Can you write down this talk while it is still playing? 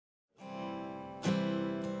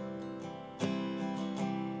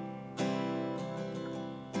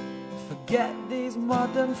Forget these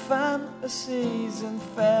modern fantasies and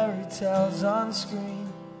fairy tales on screen.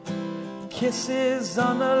 Kisses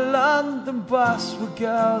on a London bus with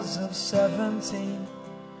girls of 17,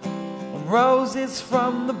 and roses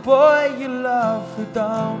from the boy you love who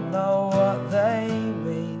don't know what they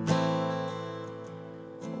mean.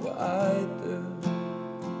 What I do.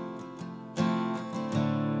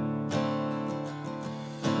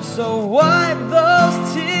 So wipe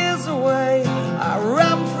those tears away. I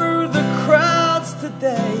ran through the crowds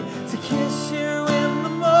today to kiss you in the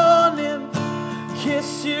morning,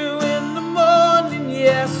 kiss you in the morning,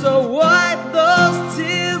 yeah. So wipe those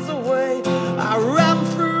tears away. I ran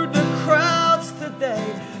through the crowds today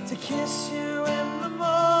to kiss you in the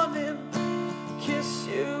morning, kiss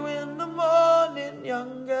you in the morning,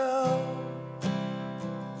 young girl.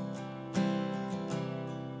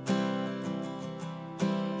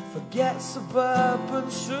 Forget suburban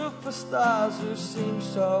superstars who seem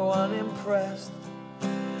so unimpressed.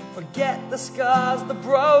 Forget the scars, the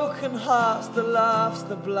broken hearts, the laughs,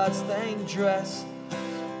 the bloodstained dress.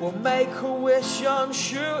 We'll make a wish on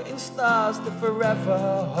shooting stars to forever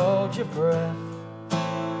hold your breath.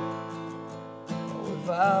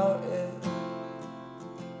 Without it,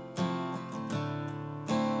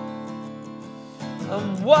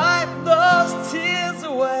 and wipe those tears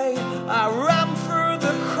away. I ran through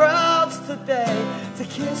the crowds today to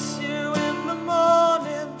kiss you in the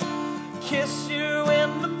morning, kiss you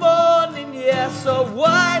in the morning, yeah. So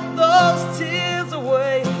wipe those tears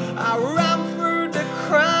away. I ran through the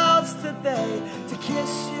crowds today to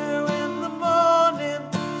kiss you in the morning,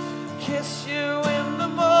 kiss you in the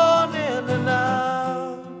morning, and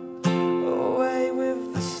I'm away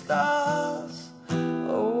with the stars,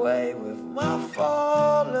 away with my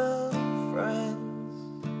fallen friends.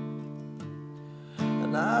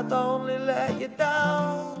 And I'd only let you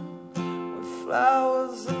down with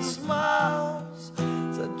flowers and smiles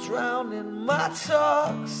to drown in my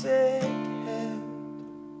toxic head.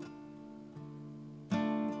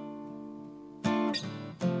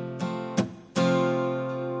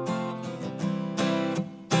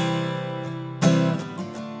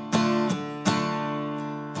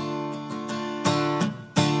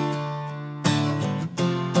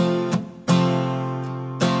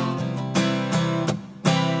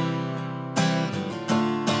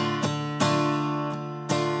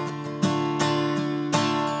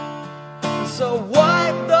 So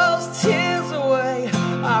wipe those tears away.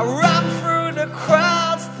 I ran through the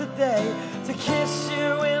crowds today to kiss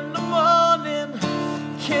you in the morning,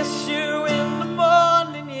 kiss you in the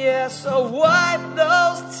morning, yeah. So wipe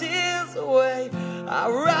those tears away. I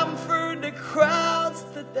ran through the crowds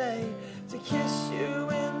today to kiss you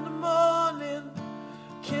in the morning,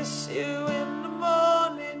 kiss you in the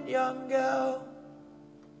morning, young girl.